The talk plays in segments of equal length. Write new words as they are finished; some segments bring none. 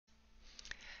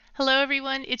Hello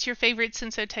everyone, it's your favorite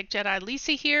Senso Tech Jedi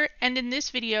Lisa here, and in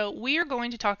this video we are going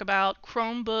to talk about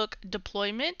Chromebook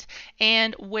deployment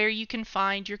and where you can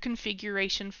find your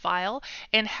configuration file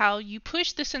and how you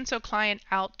push the Senso client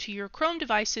out to your Chrome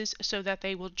devices so that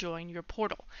they will join your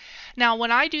portal. Now when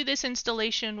I do this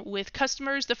installation with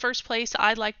customers, the first place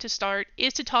I'd like to start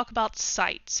is to talk about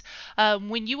sites.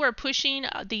 When you are pushing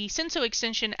the Senso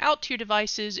extension out to your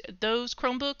devices, those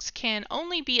Chromebooks can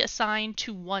only be assigned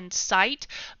to one site,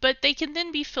 but they can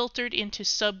then be filtered into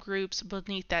subgroups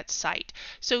beneath that site.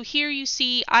 So here you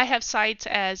see I have sites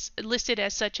as listed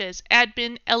as such as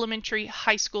admin, elementary,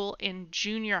 high school, and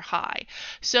junior high.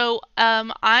 So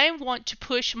I want to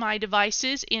push my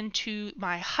devices into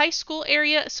my high school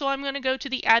area, so I'm going to go to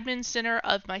the admin center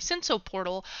of my Senso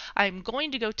portal. I'm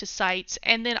going to go to sites,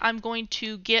 and then I'm going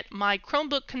to get my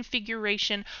Chromebook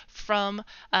configuration from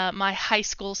my high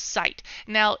school site.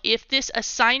 Now if this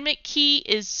assignment key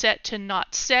is set to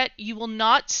not set, you will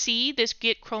not see this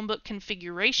Get Chromebook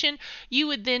configuration. You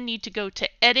would then need to go to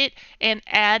Edit and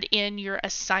add in your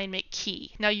assignment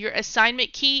key. Now your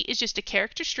assignment key is just a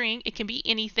character string. It can be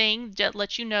anything that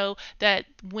lets you know that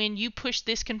when you push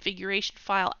this configuration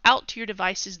file out to your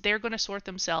devices, they're going to sort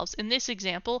themselves, in this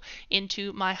example,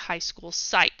 into my high school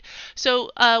site.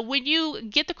 So when you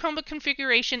get the Chromebook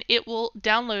configuration, it will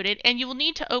download it, and you will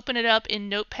need to open it up in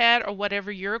Notepad or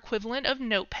whatever your equivalent of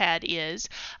Notepad is,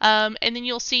 and then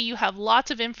you'll see you have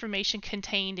lots of information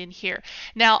contained in here.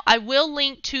 Now I will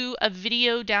link to a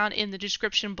video down in the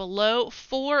description below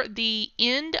for the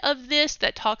end of this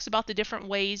that talks about the different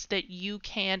ways that you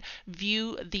can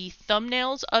view the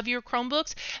thumbnails of your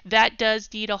Chromebooks. That does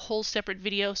need a whole separate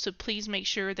video, so please make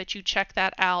sure that you check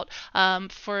that out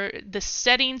for the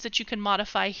settings that you can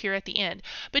modify here at the end.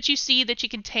 But you see that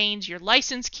it contains your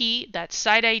license key, that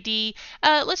site ID.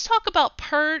 Let's talk about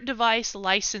per device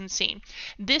licensing.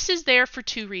 This is there for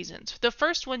two reasons. The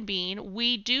first one being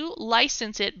we do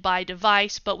license it by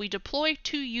device, but we deploy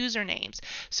two usernames.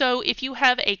 So if you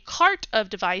have a cart of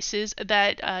devices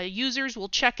that users will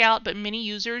check out, but many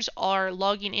users are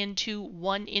logging into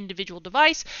one individual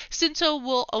device, Senso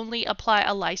will only apply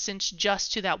a license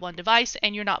just to that one device,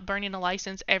 and you're not burning a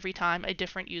license every time a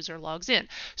different user logs in.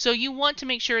 So you want to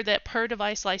make sure that per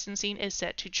device licensing is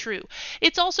set to true.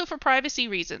 It's also for privacy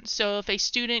reasons. So if a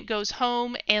student goes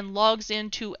home and logs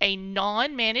into a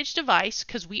non-managed device,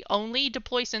 because we only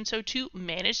deploy Senso to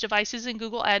managed devices in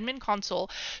Google Admin Console.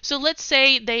 So let's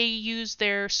say they use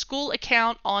their school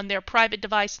account on their private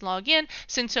device and log in,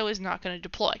 Senso is not going to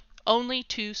deploy. Only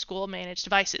to school managed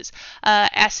devices.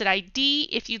 Asset ID,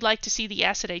 if you'd like to see the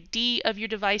asset ID of your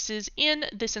devices in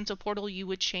the Senso portal, you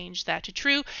would change that to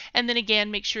true. And then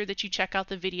again, make sure that you check out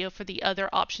the video for the other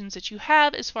options that you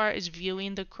have as far as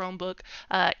viewing the Chromebook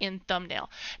in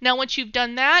thumbnail. Now once you've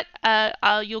done that,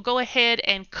 you'll go ahead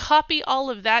and copy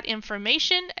all of that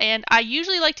information, and I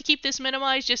usually like to keep this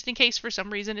minimized just in case for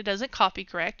some reason it doesn't copy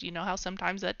correct. You know how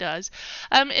sometimes that does.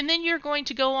 And then you're going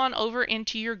to go on over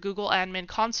into your Google Admin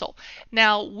Console.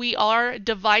 Now we are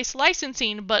device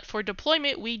licensing, but for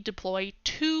deployment we deploy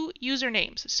two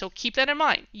usernames. So keep that in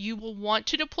mind. You will want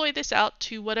to deploy this out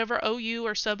to whatever OU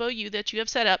or sub OU that you have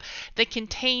set up that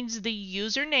contains the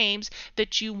usernames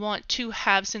that you want to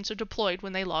have Senso deployed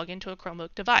when they log into a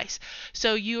Chromebook device.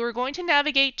 So you are going to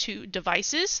navigate to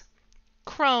Devices,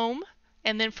 Chrome,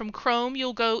 and then from Chrome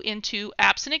you'll go into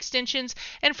Apps and Extensions,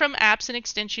 and from Apps and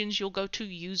Extensions you'll go to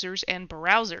Users and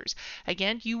Browsers.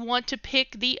 Again, you want to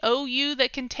pick the OU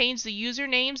that contains the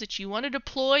usernames that you want to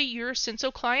deploy your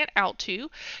Senso client out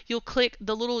to. You'll click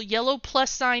the little yellow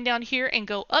plus sign down here and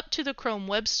go up to the Chrome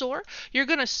Web Store. You're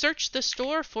going to search the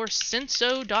store for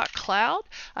Senso.cloud.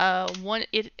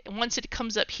 Once it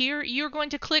comes up here, you're going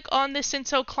to click on the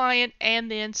Senso client and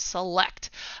then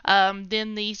select.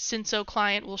 Then the Senso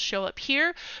client will show up here.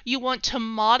 You want to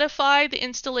modify the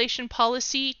installation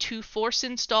policy to force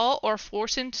install or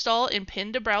force install in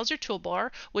pin to browser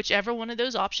toolbar, whichever one of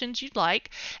those options you'd like.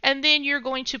 And then you're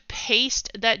going to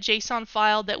paste that JSON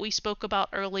file that we spoke about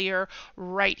earlier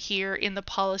right here in the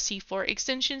policy for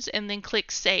extensions, and then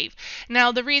click Save.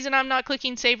 Now the reason I'm not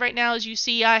clicking Save right now is you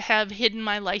see I have hidden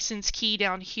my license key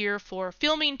down here for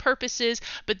filming purposes,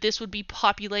 but this would be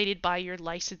populated by your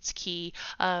license key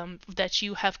that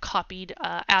you have copied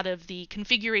out of the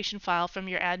configuration file from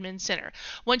your admin center.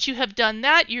 Once you have done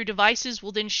that, your devices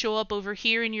will then show up over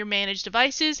here in your managed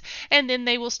devices, and then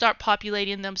they will start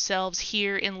populating themselves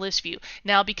here in list view.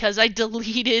 Now because I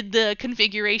deleted the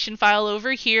configuration file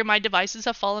over here, my devices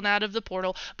have fallen out of the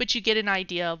portal, but you get an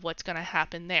idea of what's going to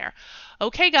happen there.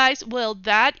 Okay guys, well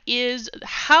that is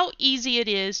how easy it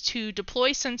is to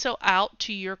deploy Senso out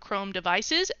to your Chrome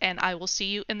devices, and I will see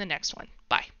you in the next one.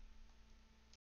 Bye.